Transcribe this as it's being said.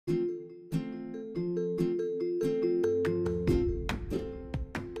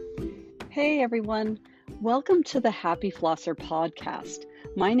Hey everyone, welcome to the Happy Flosser podcast.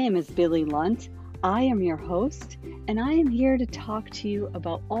 My name is Billy Lunt. I am your host, and I am here to talk to you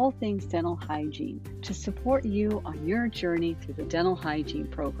about all things dental hygiene to support you on your journey through the dental hygiene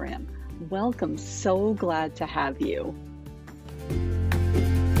program. Welcome, so glad to have you.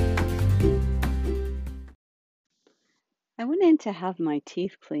 I went in to have my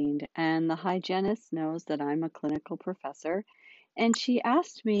teeth cleaned, and the hygienist knows that I'm a clinical professor, and she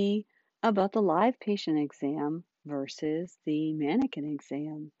asked me about the live patient exam versus the mannequin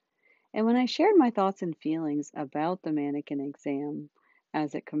exam. And when I shared my thoughts and feelings about the mannequin exam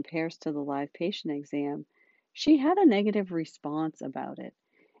as it compares to the live patient exam, she had a negative response about it.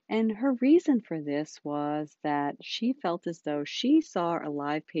 And her reason for this was that she felt as though she saw a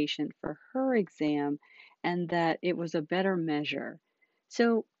live patient for her exam and that it was a better measure.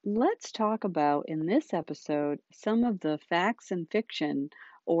 So let's talk about in this episode some of the facts and fiction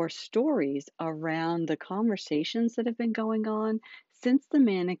or stories around the conversations that have been going on since the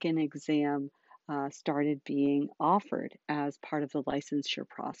mannequin exam started being offered as part of the licensure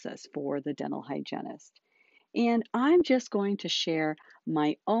process for the dental hygienist. And I'm just going to share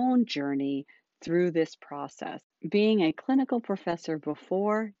my own journey through this process, being a clinical professor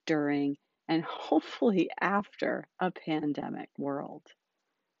before, during, and hopefully after a pandemic world.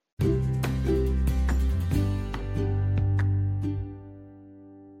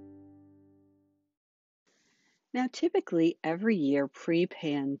 Now, typically every year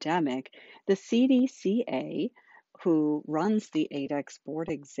pre-pandemic, the CDCA, who runs the ADEX board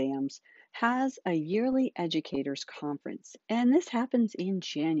exams, has a yearly educators conference. And this happens in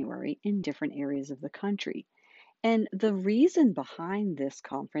January in different areas of the country. And the reason behind this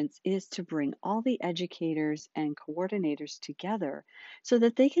conference is to bring all the educators and coordinators together so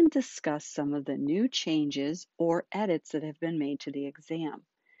that they can discuss some of the new changes or edits that have been made to the exam.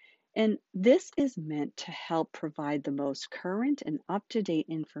 And this is meant to help provide the most current and up-to-date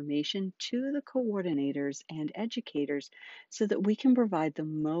information to the coordinators and educators so that we can provide the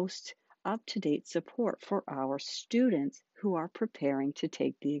most up-to-date support for our students who are preparing to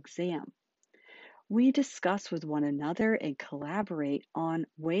take the exam. We discuss with one another and collaborate on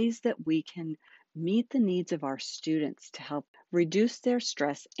ways that we can meet the needs of our students to help reduce their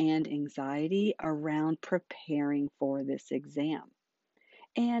stress and anxiety around preparing for this exam.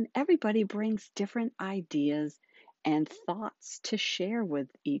 And everybody brings different ideas and thoughts to share with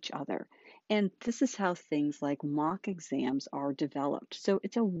each other. And this is how things like mock exams are developed. So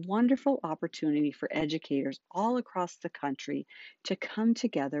it's a wonderful opportunity for educators all across the country to come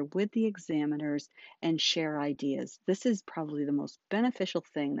together with the examiners and share ideas. This is probably the most beneficial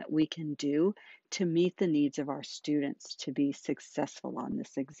thing that we can do to meet the needs of our students to be successful on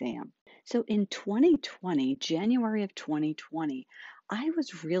this exam. So in 2020, January of 2020, I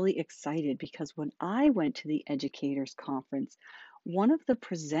was really excited because when I went to the educators conference, one of the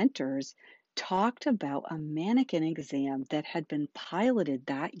presenters talked about a mannequin exam that had been piloted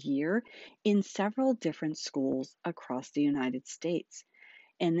that year in several different schools across the United States.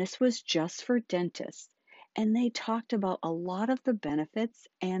 And this was just for dentists. And they talked about a lot of the benefits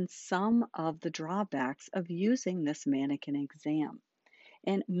and some of the drawbacks of using this mannequin exam.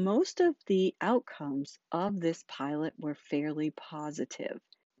 And most of the outcomes of this pilot were fairly positive.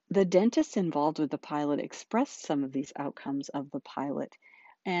 The dentists involved with the pilot expressed some of these outcomes of the pilot.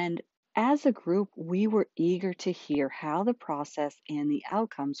 And as a group, we were eager to hear how the process and the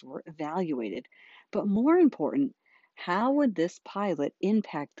outcomes were evaluated. But more important, how would this pilot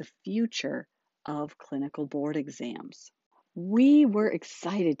impact the future of clinical board exams? We were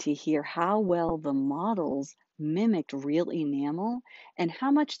excited to hear how well the models mimicked real enamel and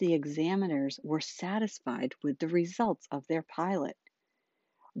how much the examiners were satisfied with the results of their pilot.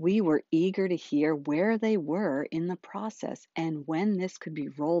 We were eager to hear where they were in the process and when this could be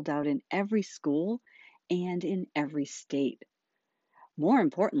rolled out in every school and in every state. More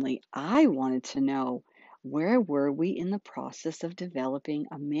importantly, I wanted to know where were we in the process of developing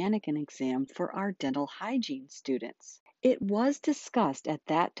a mannequin exam for our dental hygiene students. It was discussed at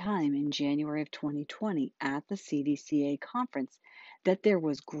that time in January of 2020 at the CDCA conference that there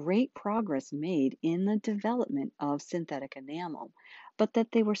was great progress made in the development of synthetic enamel, but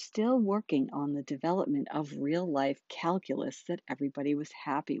that they were still working on the development of real-life calculus that everybody was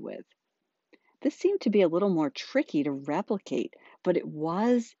happy with. This seemed to be a little more tricky to replicate, but it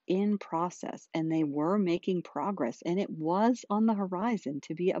was in process and they were making progress and it was on the horizon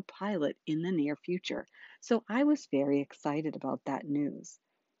to be a pilot in the near future. So I was very excited about that news.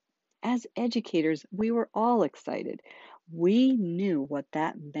 As educators, we were all excited. We knew what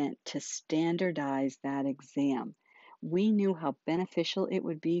that meant to standardize that exam. We knew how beneficial it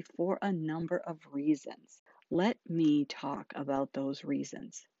would be for a number of reasons. Let me talk about those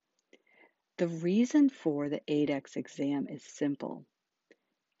reasons. The reason for the ADEX exam is simple.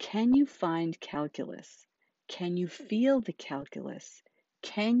 Can you find calculus? Can you feel the calculus?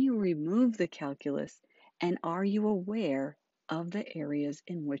 Can you remove the calculus? And are you aware of the areas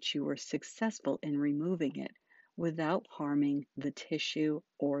in which you were successful in removing it without harming the tissue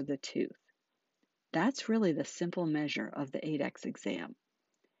or the tooth? That's really the simple measure of the ADEX exam.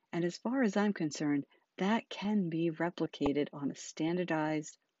 And as far as I'm concerned, that can be replicated on a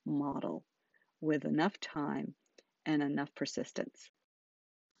standardized model with enough time and enough persistence.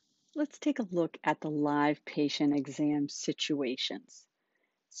 Let's take a look at the live patient exam situations.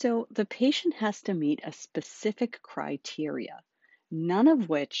 So the patient has to meet a specific criteria, none of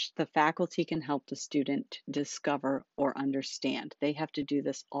which the faculty can help the student discover or understand. They have to do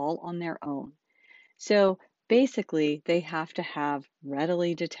this all on their own. So basically, they have to have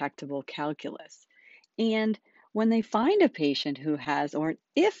readily detectable calculus. And when they find a patient who has, or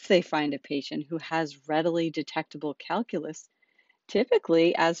if they find a patient who has readily detectable calculus,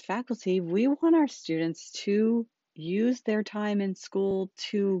 typically, as faculty, we want our students to use their time in school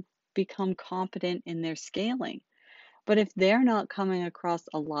to become competent in their scaling. But if they're not coming across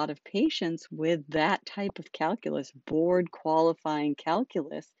a lot of patients with that type of calculus, board qualifying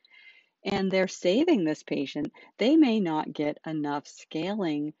calculus, and they're saving this patient, they may not get enough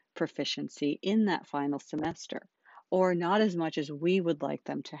scaling proficiency in that final semester, or not as much as we would like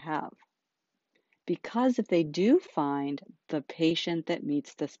them to have. Because if they do find the patient that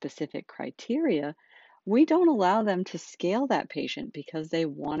meets the specific criteria, we don't allow them to scale that patient because they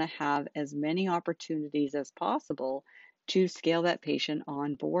want to have as many opportunities as possible to scale that patient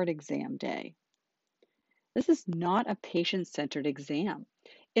on board exam day. This is not a patient-centered exam.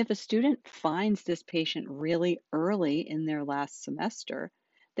 If a student finds this patient really early in their last semester,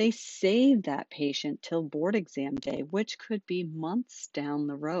 they save that patient till board exam day, which could be months down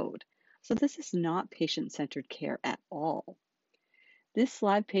the road. So this is not patient-centered care at all. This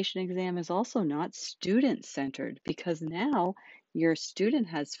live patient exam is also not student-centered because now your student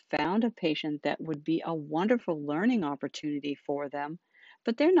has found a patient that would be a wonderful learning opportunity for them,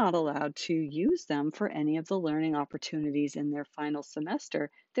 but they're not allowed to use them for any of the learning opportunities in their final semester.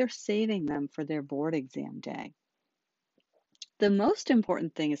 They're saving them for their board exam day. The most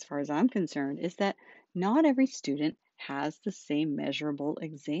important thing, as far as I'm concerned, is that not every student has the same measurable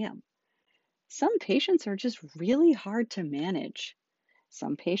exam. Some patients are just really hard to manage.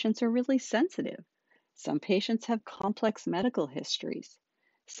 Some patients are really sensitive. Some patients have complex medical histories.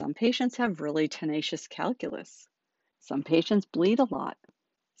 Some patients have really tenacious calculus. Some patients bleed a lot.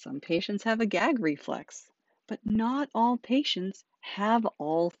 Some patients have a gag reflex. But not all patients have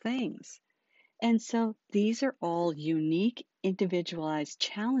all things. And so these are all unique, individualized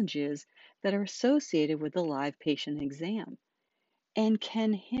challenges that are associated with the live patient exam and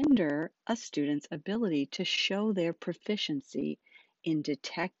can hinder a student's ability to show their proficiency in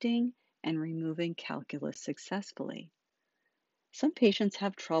detecting and removing calculus successfully. Some patients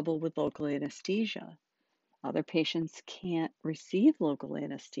have trouble with local anesthesia. Other patients can't receive local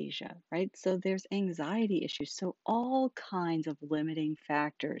anesthesia, right? So there's anxiety issues. So all kinds of limiting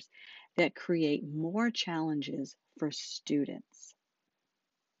factors that create more challenges for students.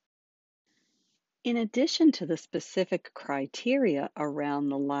 In addition to the specific criteria around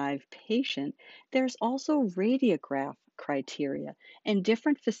the live patient, there's also radiograph criteria, and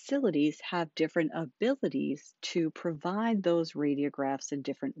different facilities have different abilities to provide those radiographs in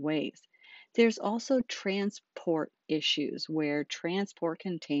different ways. There's also transport issues where transport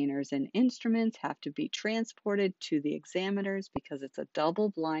containers and instruments have to be transported to the examiners because it's a double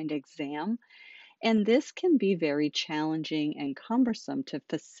blind exam, and this can be very challenging and cumbersome to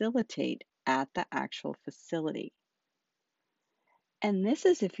facilitate at the actual facility. And this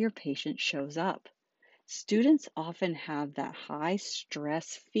is if your patient shows up. Students often have that high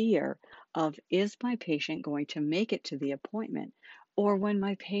stress fear of, is my patient going to make it to the appointment? Or when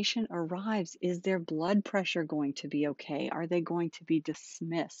my patient arrives, is their blood pressure going to be okay? Are they going to be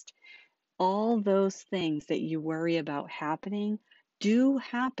dismissed? All those things that you worry about happening do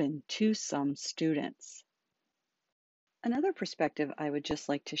happen to some students. Another perspective I would just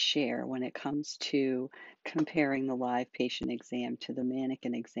like to share when it comes to comparing the live patient exam to the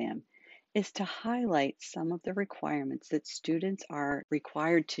Manikin exam is to highlight some of the requirements that students are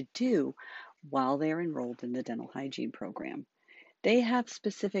required to do while they're enrolled in the dental hygiene program. They have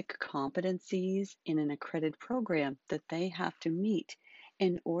specific competencies in an accredited program that they have to meet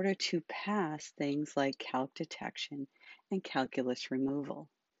in order to pass things like calc detection and calculus removal.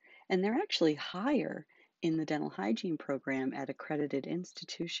 And they're actually higher in the dental hygiene program at accredited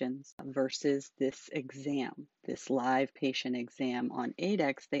institutions versus this exam, this live patient exam on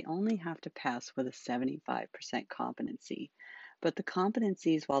ADEX, they only have to pass with a 75% competency. But the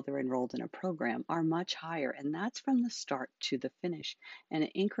competencies while they're enrolled in a program are much higher, and that's from the start to the finish, and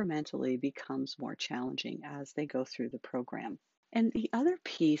it incrementally becomes more challenging as they go through the program. And the other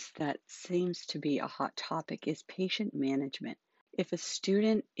piece that seems to be a hot topic is patient management. If a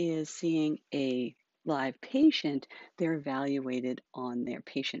student is seeing a live patient, they're evaluated on their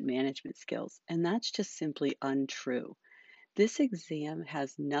patient management skills, and that's just simply untrue. This exam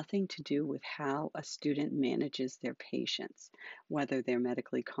has nothing to do with how a student manages their patients, whether they're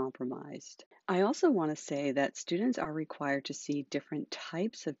medically compromised. I also want to say that students are required to see different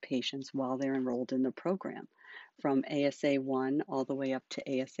types of patients while they're enrolled in the program, from ASA 1 all the way up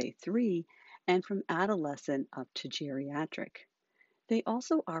to ASA 3, and from adolescent up to geriatric. They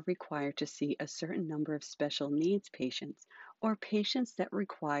also are required to see a certain number of special needs patients or patients that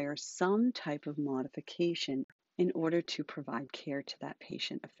require some type of modification in order to provide care to that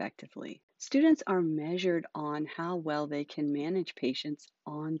patient effectively. Students are measured on how well they can manage patients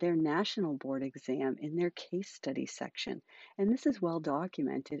on their national board exam in their case study section, and this is well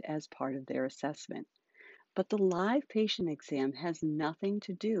documented as part of their assessment. But the live patient exam has nothing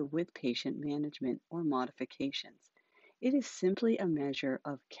to do with patient management or modifications. It is simply a measure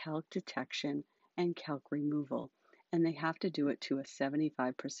of calc detection and calc removal, and they have to do it to a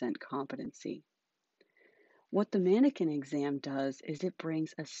 75% competency. What the Manikin exam does is it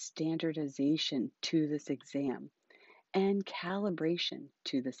brings a standardization to this exam and calibration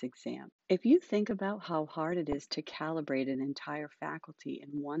to this exam. If you think about how hard it is to calibrate an entire faculty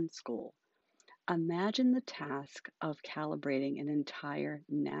in one school, imagine the task of calibrating an entire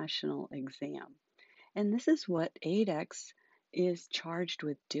national exam. And this is what ADEX is charged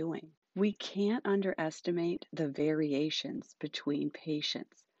with doing. We can't underestimate the variations between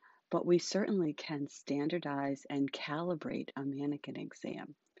patients, but we certainly can standardize and calibrate a mannequin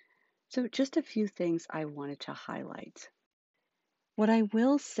exam. So just a few things I wanted to highlight. What I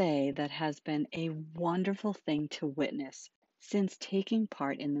will say that has been a wonderful thing to witness since taking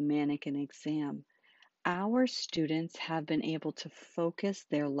part in the mannequin exam, our students have been able to focus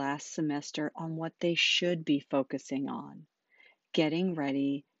their last semester on what they should be focusing on, getting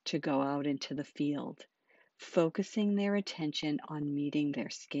ready to go out into the field, focusing their attention on meeting their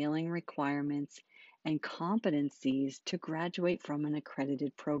scaling requirements and competencies to graduate from an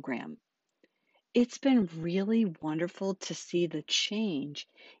accredited program. It's been really wonderful to see the change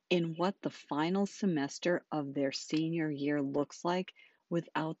in what the final semester of their senior year looks like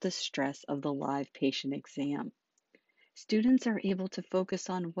without the stress of the live patient exam. Students are able to focus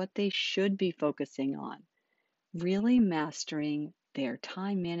on what they should be focusing on, really mastering their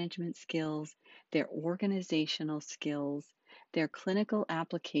time management skills, their organizational skills, their clinical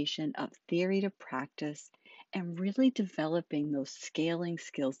application of theory to practice, and really developing those scaling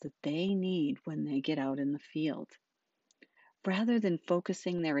skills that they need when they get out in the field. Rather than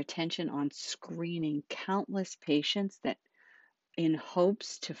focusing their attention on screening countless patients that in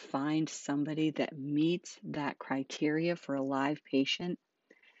hopes to find somebody that meets that criteria for a live patient,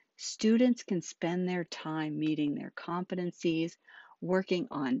 students can spend their time meeting their competencies, working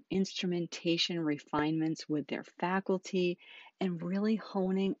on instrumentation refinements with their faculty, and really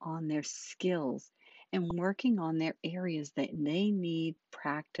honing on their skills and working on their areas that they need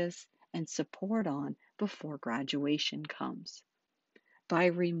practice and support on before graduation comes. By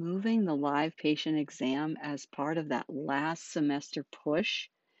removing the live patient exam as part of that last semester push,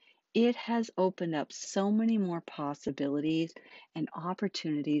 it has opened up so many more possibilities and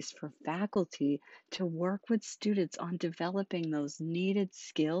opportunities for faculty to work with students on developing those needed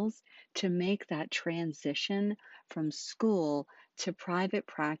skills to make that transition from school to private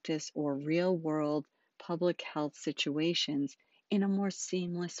practice or real world public health situations in a more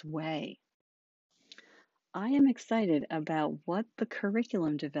seamless way. I am excited about what the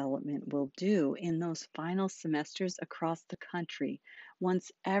curriculum development will do in those final semesters across the country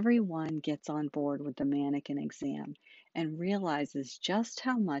once everyone gets on board with the mannequin exam and realizes just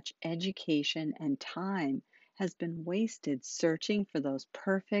how much education and time has been wasted searching for those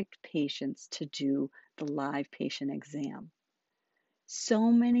perfect patients to do the live patient exam. So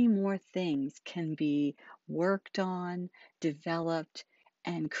many more things can be worked on, developed,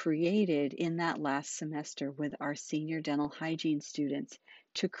 and created in that last semester with our senior dental hygiene students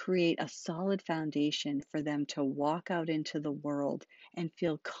to create a solid foundation for them to walk out into the world and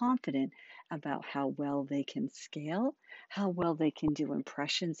feel confident about how well they can scale, how well they can do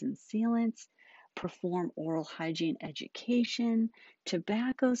impressions and sealants, perform oral hygiene education,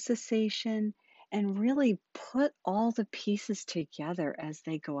 tobacco cessation, and really put all the pieces together as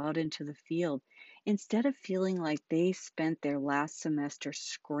they go out into the field instead of feeling like they spent their last semester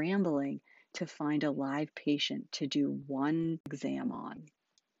scrambling to find a live patient to do one exam on.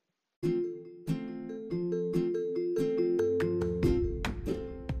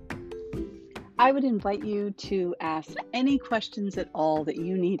 I would invite you to ask any questions at all that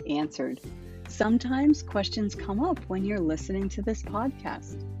you need answered. Sometimes questions come up when you're listening to this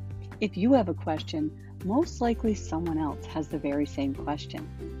podcast. If you have a question, most likely someone else has the very same question.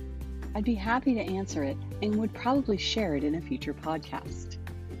 I'd be happy to answer it and would probably share it in a future podcast.